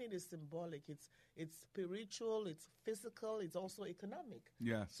coming in is symbolic. It's spiritual, it's physical, it's also economic.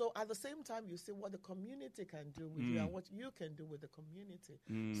 Yes. So at the same time, you see what the community can do with you and what you can do with the community.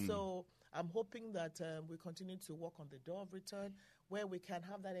 So I'm hoping that we continue to work on the door of return where we can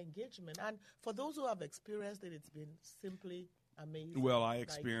have that engagement. And for those who have experienced it, it's been simply amazing. Well, I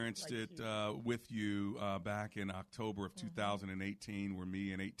experienced it with you back in October of 2018, where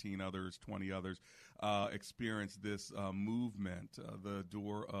me and 18 others, 20 others, experienced this movement, the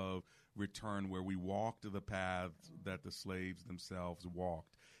door of return, where we walked the paths that the slaves themselves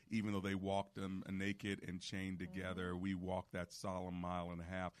walked. Even though they walked them naked and chained together, we walked that solemn mile and a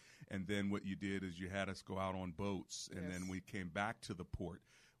half. And then what you did is you had us go out on boats, and then we came back to the port.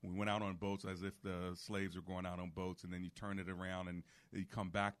 We went out on boats as if the slaves were going out on boats, and then you turn it around and you come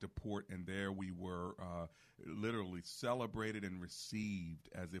back to port, and there we were literally celebrated and received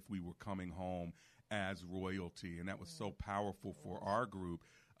as if we were coming home as royalty, and that was so powerful for our group.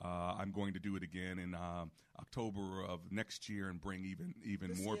 I'm going to do it again in October of next year and bring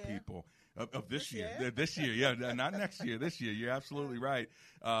even more people of this year. This year, yeah, not next year. This year, you're absolutely right.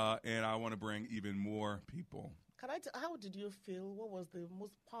 And I want to bring even more people. How did you feel? What was the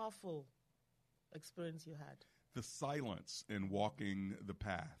most powerful experience you had? The silence in walking the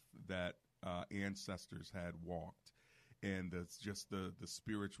path that ancestors had walked, and just the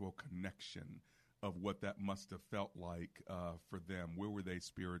spiritual connection of what that must have felt like for them. Where were they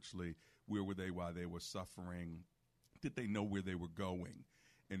spiritually? Where were they while they were suffering? Did they know where they were going?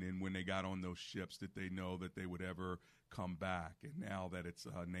 And then when they got on those ships, did they know that they would ever come back? And now that it's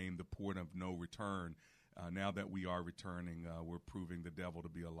named the port of no return, now that we are returning, we're proving the devil to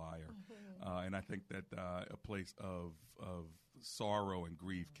be a liar. And I think that a place of sorrow and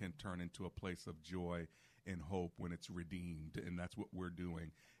grief can turn into a place of joy and hope when it's redeemed, and that's what we're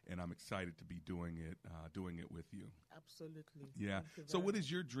doing. And I'm excited to be doing it with you. Absolutely. Yeah. So what is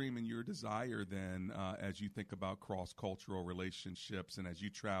your dream and your desire then as you think about cross-cultural relationships and as you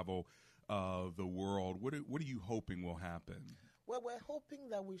travel the world? What are you hoping will happen? Well, we're hoping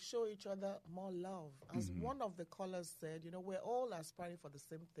that we show each other more love. As one of the callers said, we're all aspiring for the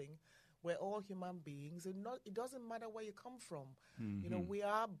same thing. We're all human beings. It doesn't matter where you come from. We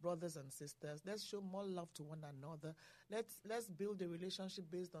are brothers and sisters. Let's show more love to one another. Let's build a relationship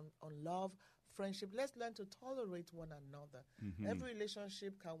based on love, friendship. Let's learn to tolerate one another. Every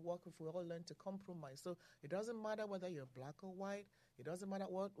relationship can work if we all learn to compromise. So it doesn't matter whether you're black or white. It doesn't matter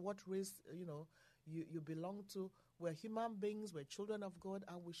what race you belong to. We're human beings. We're children of God,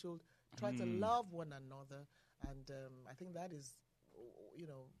 and we should try to love one another. And I think that is,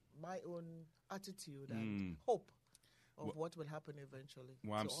 my own attitude and hope of what will happen eventually to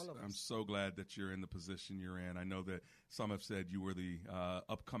all of us. I'm so glad that you're in the position you're in. I know that some have said you were the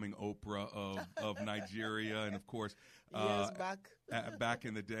upcoming Oprah of Nigeria, and of course, years back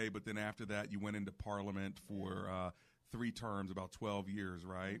in the day. But then after that, you went into Parliament for 3 terms, about 12 years,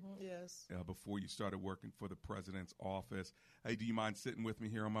 right? Yes. Before you started working for the president's office. Hey, do you mind sitting with me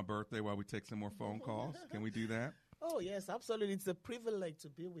here on my birthday while we take some more phone calls? Can we do that? Oh, yes, absolutely. It's a privilege to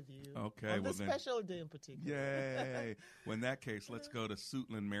be with you. Okay. On this special day in particular. Yay. Well, in that case, let's go to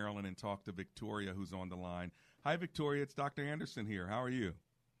Suitland, Maryland, and talk to Victoria, who's on the line. Hi, Victoria. It's Dr. Anderson here. How are you?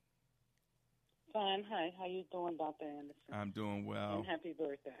 Fine. Hi. How you doing, Dr. Anderson? I'm doing well. And happy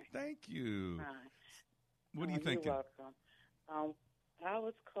birthday. Thank you. Hi. What are you thinking? You're welcome. I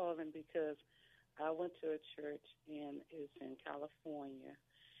was calling because I went to a church it's in California,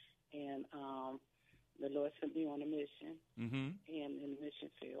 and the Lord sent me on a mission, Mm-hmm. and in the mission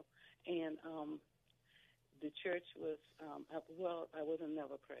field, and the church was I wasn't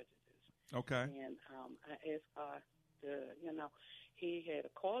never prejudiced. Okay. And I asked God to, He had a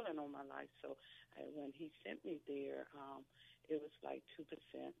calling on my life. So when He sent me there, it was like 2%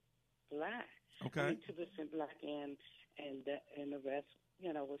 black. Okay. 2% black, and the rest,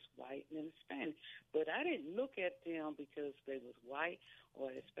 was white and Hispanic. But I didn't look at them because they was white or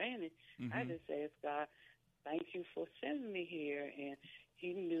Hispanic. Mm-hmm. I just asked God, thank you for sending me here, and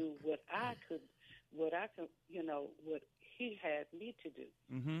He knew what I could, what He had me to do.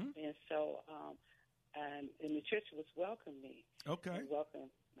 Mm-hmm. And so, and the church was welcome me. Okay. And welcome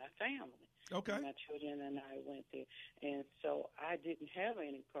my family. Okay. And my children and I went there, and so I didn't have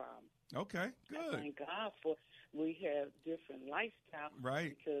any problem. Okay, good. I thank God for we have different lifestyle,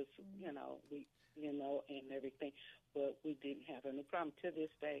 Right. Because we and everything, but we didn't have any problem. To this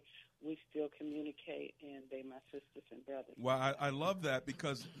day, we still communicate, and they my sisters and brothers. Well, I love that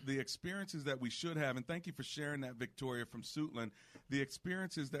because the experiences that we should have, and thank you for sharing that, Victoria from Suitland, the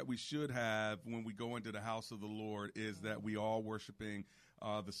experiences that we should have when we go into the house of the Lord is that we all worshiping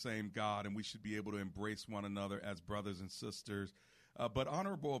the same God, and we should be able to embrace one another as brothers and sisters. But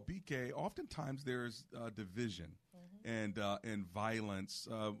Honorable BK, oftentimes there's division and violence.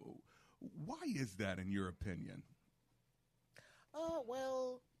 Why is that, in your opinion?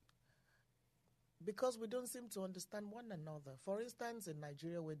 Well, because we don't seem to understand one another. For instance, in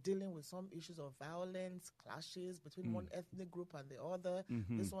Nigeria, we're dealing with some issues of violence, clashes between one ethnic group and the other.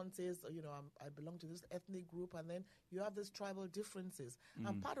 Mm-hmm. This one says, I belong to this ethnic group, and then you have these tribal differences.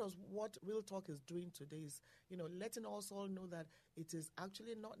 And part of what Real Talk is doing today is, letting us all know that it is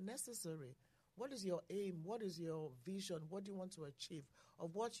actually not necessary. What is your aim? What is your vision? What do you want to achieve?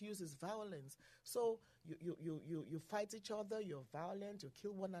 Of what use is violence? So you fight each other, you're violent, you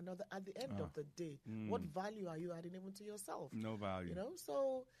kill one another. At the end of the day, what value are you adding even to yourself? No value.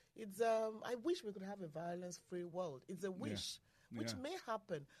 So it's I wish we could have a violence-free world. It's a wish. Yeah. Which may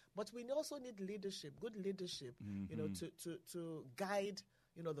happen, but we also need leadership, good leadership, to guide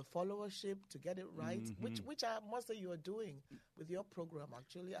the followership to get it right, which I must say you are doing with your program,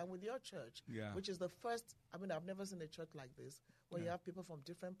 actually, and with your church, which is the first. I've never seen a church like this, where you have people from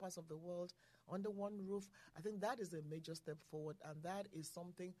different parts of the world under one roof. I think that is a major step forward, and that is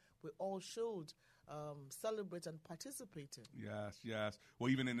something we all should celebrate and participate in. Yes. Well,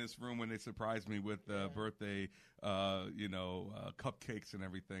 even in this room, when they surprised me with birthday, cupcakes and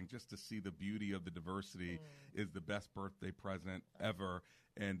everything, just to see the beauty of the diversity is the best birthday present ever.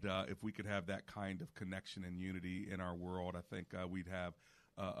 And if we could have that kind of connection and unity in our world, I think we'd have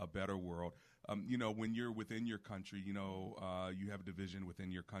a better world. When you're within your country, you have a division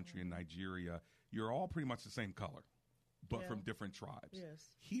within your country in Nigeria, you're all pretty much the same color, but from different tribes.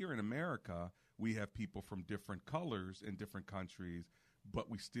 Yes. Here in America, we have people from different colors in different countries, but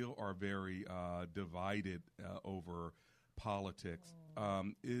we still are very divided over politics.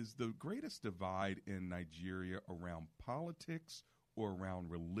 Is the greatest divide in Nigeria around politics or around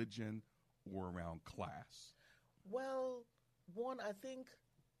religion or around class? Well, one, I think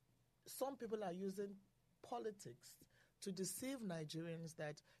some people are using politics to deceive Nigerians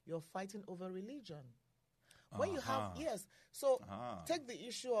that you're fighting over religion. When you have, take the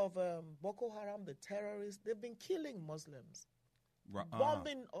issue of Boko Haram, the terrorists, they've been killing Muslims,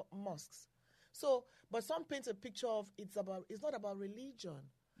 bombing mosques. So, but some paint a picture of it's not about religion.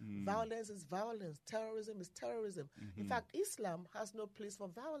 Violence is violence. Terrorism is terrorism. In fact, Islam has no place for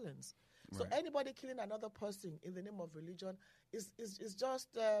violence. So anybody killing another person in the name of religion is just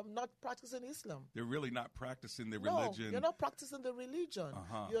not practicing Islam. They're really not practicing the religion. No, you're not practicing the religion.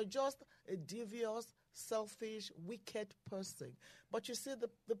 You're just a devious, selfish, wicked person. But you see,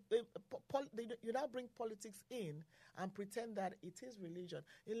 you now bring politics in and pretend that it is religion.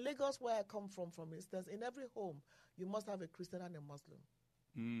 In Lagos, where I come from, for instance, in every home, you must have a Christian and a Muslim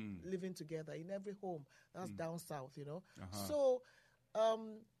living together in every home. That's down south, So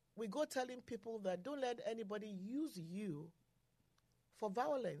we go telling people that don't let anybody use you for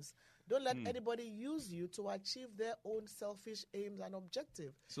violence. Don't let anybody use you to achieve their own selfish aims and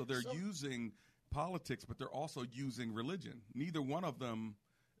objectives. So they're using politics, but they're also using religion. Neither one of them,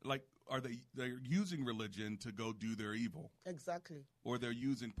 like they're using religion to go do their evil. Exactly. Or they're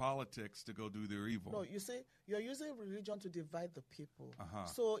using politics to go do their evil. No, you see, you're using religion to divide the people. Uh-huh.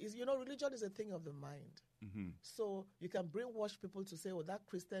 So, religion is a thing of the mind. Mm-hmm. So you can brainwash people to say, oh, that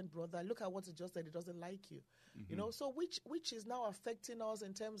Christian brother, look at what he just said, he doesn't like you. Mm-hmm. So which is now affecting us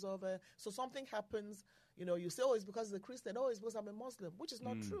in terms of, so something happens, you say, oh, it's because he's a Christian, oh, it's because I'm a Muslim, which is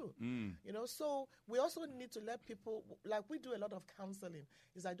not true. So we also need to let people, like we do a lot of counseling,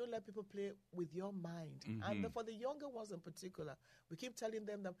 is I don't let people play with your mind. Mm-hmm. And for the younger ones in particular, we keep telling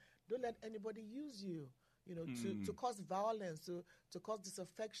them that don't let anybody use you. To cause violence, to cause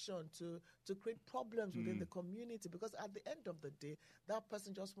disaffection, to create problems within the community. Because at the end of the day, that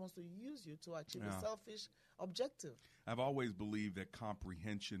person just wants to use you to achieve a selfish objective. I've always believed that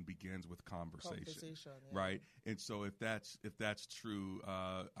comprehension begins with conversation. Right? And so if that's true,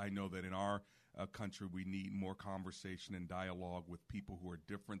 I know that in our country, we need more conversation and dialogue with people who are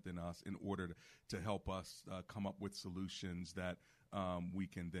different than us in order to help us come up with solutions that we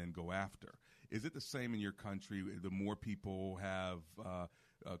can then go after. Is it the same in your country? The more people have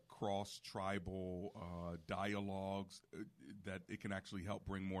cross-tribal dialogues, that it can actually help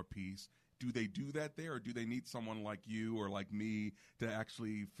bring more peace? Do they do that there, or do they need someone like you or like me to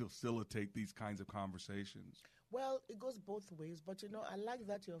actually facilitate these kinds of conversations? Well, it goes both ways, but I like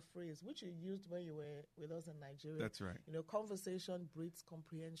that your phrase, which you used when you were with us in Nigeria. That's right. Conversation breeds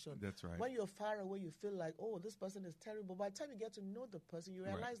comprehension. That's right. When you're far away, you feel like, oh, this person is terrible. By the time you get to know the person, you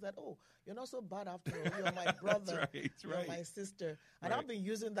realize that, oh, you're not so bad after all. You're my brother. You're my sister. And I've been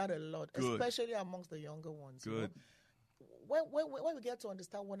using that a lot, especially amongst the younger ones. Good. When we get to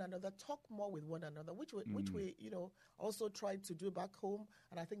understand one another, talk more with one another, which we also try to do back home,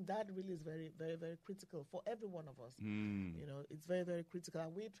 and I think that really is very, very, very critical for every one of us. It's very, very critical,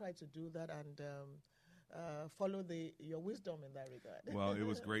 and we try to do that and follow your wisdom in that regard. Well, it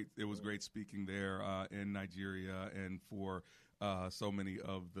was great. It was great speaking there in Nigeria, and for so many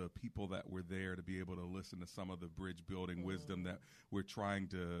of the people that were there to be able to listen to some of the bridge building wisdom that we're trying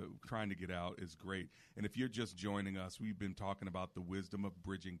to get out is great. And if you're just joining us, we've been talking about the wisdom of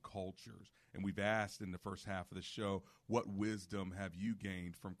bridging cultures, and we've asked in the first half of the show, what wisdom have you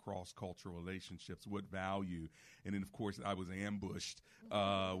gained from cross-cultural relationships? What value? And then, of course, I was ambushed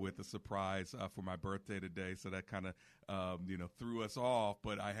with a surprise for my birthday today, so that kind of threw us off.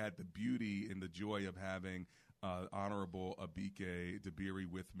 But I had the beauty and the joy of having Honorable Abike Dabiri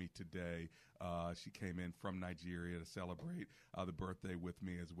with me today. She came in from Nigeria to celebrate the birthday with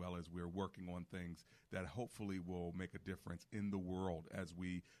me, as well as we're working on things that hopefully will make a difference in the world as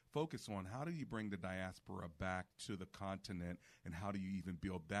we focus on how do you bring the diaspora back to the continent, and how do you even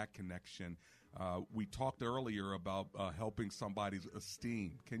build that connection. We talked earlier about helping somebody's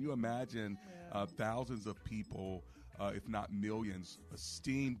esteem. Can you imagine thousands of people, if not millions,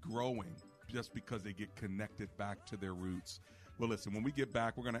 esteem growing just because they get connected back to their roots? Well, listen, when we get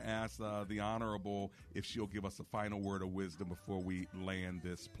back, we're going to ask the Honorable if she'll give us a final word of wisdom before we land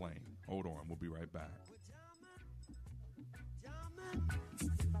this plane. Hold on. We'll be right back.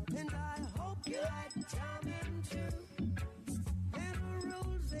 And I hope you like jamming too. And the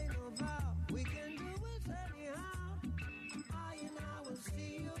rules ain't no how. We can do it anyhow. I and I will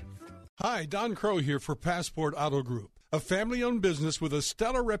see you through. Hi, Don Crow here for Passport Auto Group, a family-owned business with a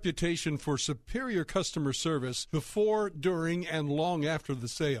stellar reputation for superior customer service before, during, and long after the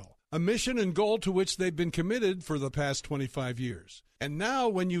sale. A mission and goal to which they've been committed for the past 25 years. And now,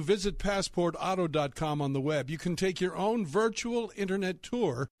 when you visit PassportAuto.com on the web, you can take your own virtual internet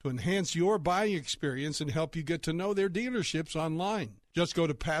tour to enhance your buying experience and help you get to know their dealerships online. Just go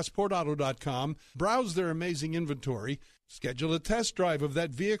to PassportAuto.com, browse their amazing inventory, schedule a test drive of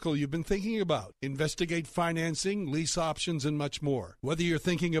that vehicle you've been thinking about, investigate financing, lease options, and much more. Whether you're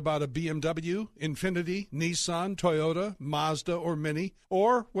thinking about a BMW, Infiniti, Nissan, Toyota, Mazda, or Mini,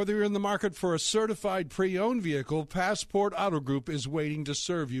 or whether you're in the market for a certified pre-owned vehicle, Passport Auto Group is waiting to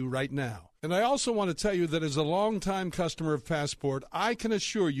serve you right now. And I also want to tell you that as a longtime customer of Passport, I can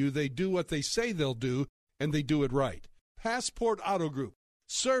assure you they do what they say they'll do, and they do it right. Passport Auto Group,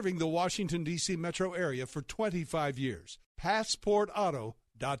 serving the Washington, D.C. metro area for 25 years.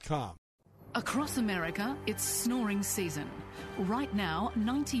 PassportAuto.com. Across America, it's snoring season. Right now,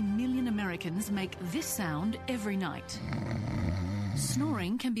 90 million Americans make this sound every night.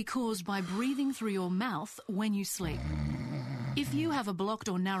 Snoring can be caused by breathing through your mouth when you sleep. If you have a blocked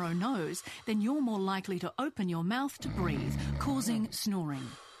or narrow nose, then you're more likely to open your mouth to breathe, causing snoring.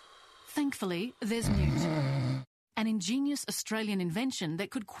 Thankfully, there's Mute, an ingenious Australian invention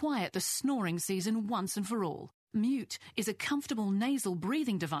that could quiet the snoring season once and for all. Mute is a comfortable nasal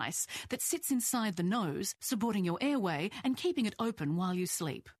breathing device that sits inside the nose, supporting your airway and keeping it open while you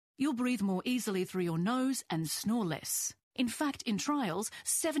sleep. you'll breathe more easily through your nose and snore less. In fact, in trials,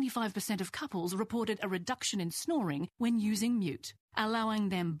 75% of couples reported a reduction in snoring when using Mute, allowing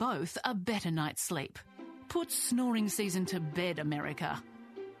them both a better night's sleep. Put snoring season to bed, America.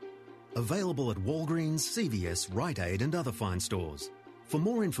 Available at Walgreens, CVS, Rite Aid and other fine stores. For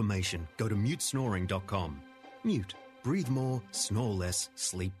more information, go to mutesnoring.com. Mute. Breathe more, snore less,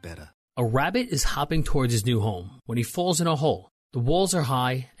 sleep better. A rabbit is hopping towards his new home when he falls in a hole. The walls are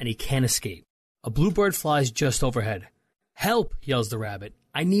high and he can't escape. A bluebird flies just overhead. "Help!" yells the rabbit.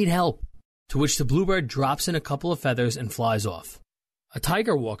 "I need help." To which the bluebird drops in a couple of feathers and flies off. A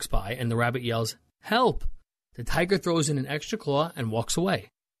tiger walks by and the rabbit yells, "Help!" The tiger throws in an extra claw and walks away.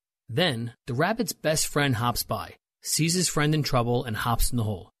 Then, the rabbit's best friend hops by, sees his friend in trouble, and hops in the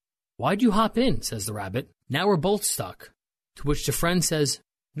hole. "Why'd you hop in?" says the rabbit. "Now we're both stuck." To which the friend says,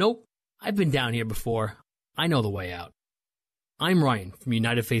 "Nope, I've been down here before. I know the way out." I'm Ryan from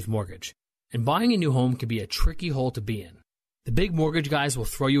United Faith Mortgage, and buying a new home can be a tricky hole to be in. The big mortgage guys will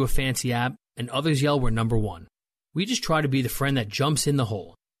throw you a fancy app, and others yell we're number one. We just try to be the friend that jumps in the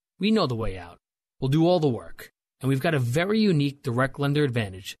hole. We know the way out. We'll do all the work, and we've got a very unique direct lender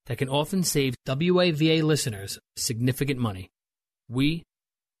advantage that can often save WAVA listeners significant money. We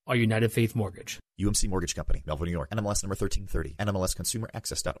are United Faith Mortgage. UMC Mortgage Company, Melville, New York. NMLS number 1330.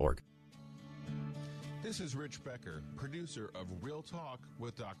 NMLSconsumeraccess.org. This is Rich Becker, producer of Real Talk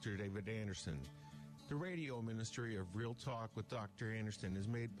with Dr. David Anderson. The radio ministry of Real Talk with Dr. Anderson is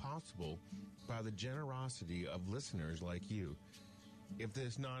made possible by the generosity of listeners like you. If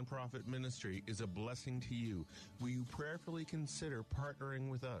this nonprofit ministry is a blessing to you, will you prayerfully consider partnering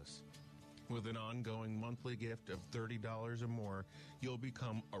with us? With an ongoing monthly gift of $30 or more, you'll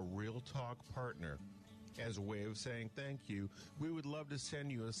become a Real Talk partner. As a way of saying thank you, we would love to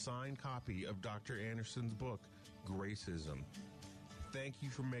send you a signed copy of Dr. Anderson's book, Gracism. Thank you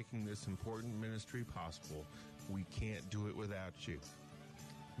for making this important ministry possible. We can't do it without you.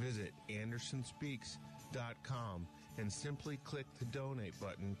 Visit AndersonSpeaks.com and simply click the donate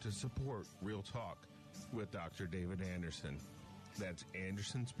button to support Real Talk with Dr. David Anderson. That's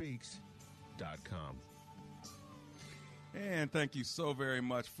AndersonSpeaks.com. And thank you so very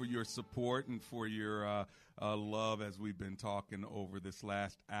much for your support and for your love as we've been talking over this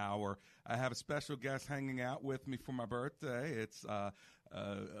last hour. I have a special guest hanging out with me for my birthday. It's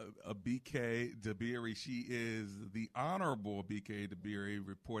BK Dabiri. She is the Honorable BK Dabiri,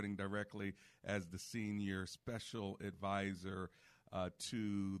 reporting directly as the senior special advisor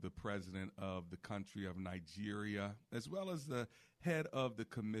to the president of the country of Nigeria, as well as the head of the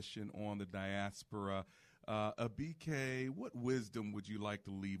Commission on the Diaspora. BK, what wisdom would you like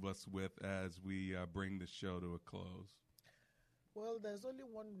to leave us with as we bring the show to a close? Well, there's only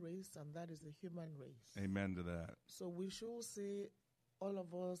one race, and that is the human race. Amen to that. So we should see all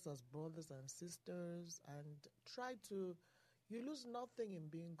of us as brothers and sisters and try to, you lose nothing in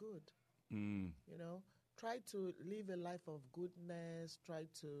being good. You know, try to live a life of goodness, try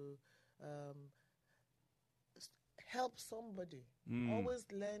to help somebody. Always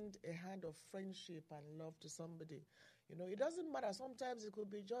lend a hand of friendship and love to somebody. You know, it doesn't matter. Sometimes it could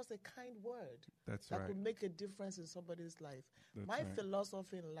be just a kind word that could make a difference in somebody's life. My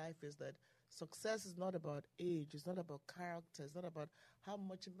philosophy in life is that success is not about age. It's not about character. It's not about how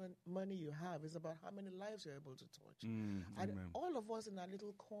much money you have. It's about how many lives you're able to touch. And all of us in our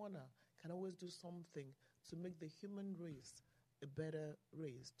little corner can always do something to make the human race a better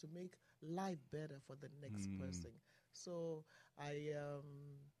race, to make life better for the next person. So I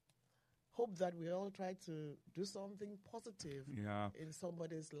hope that we all try to do something positive in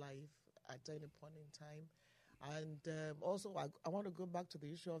somebody's life at any point in time. And also, I want to go back to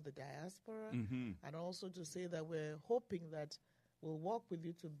the issue of the diaspora, and also to say that we're hoping that we'll work with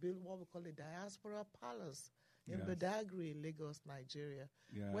you to build what we call a diaspora palace in Badagry, Lagos, Nigeria,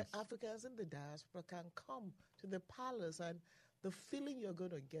 where Africans in the diaspora can come to the palace, and the feeling you're going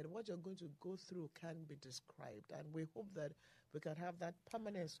to get, what you're going to go through, can be described. And we hope that we can have that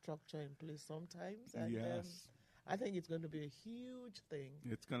permanent structure in place sometimes. And I think it's going to be a huge thing.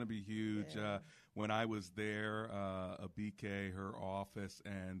 It's going to be huge. When I was there, BK, her office,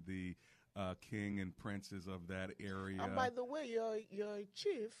 and the king and princes of that area. And by the way, your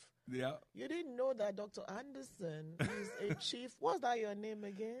chief. Yeah. You didn't know that Dr. Anderson is a chief. What's that your name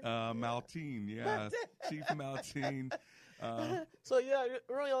again? Maltine, Chief Maltine. So you're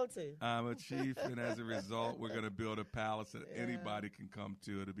royalty. I'm a chief, and as a result, we're going to build a palace that anybody can come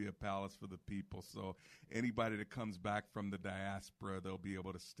to. It'll be a palace for the people. So anybody that comes back from the diaspora, they'll be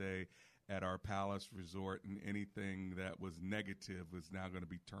able to stay at our Palace Resort, and anything that was negative was now going to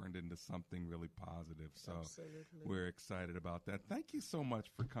be turned into something really positive. So we're excited about that. Thank you so much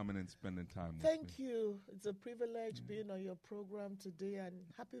for coming and spending time with me. Thank you. It's a privilege being on your program today, and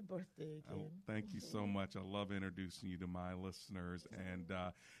happy birthday again. Thank you so much. I love introducing you to my listeners. And,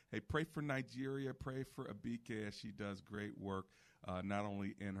 hey, pray for Nigeria. Pray for Abike as she does great work, not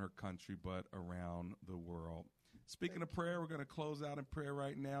only in her country but around the world. Speaking of prayer, we're going to close out in prayer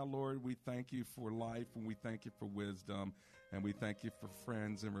right now. Lord, we thank you for life, and we thank you for wisdom, and we thank you for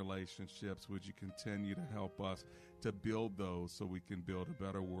friends and relationships. Would you continue to help us to build those so we can build a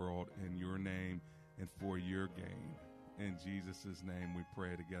better world in your name and for your gain. In Jesus' name we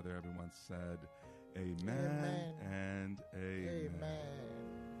pray together. Everyone said amen, and amen.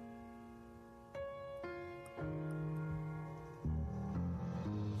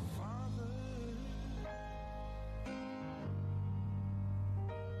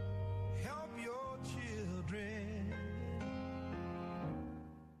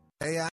 Hey,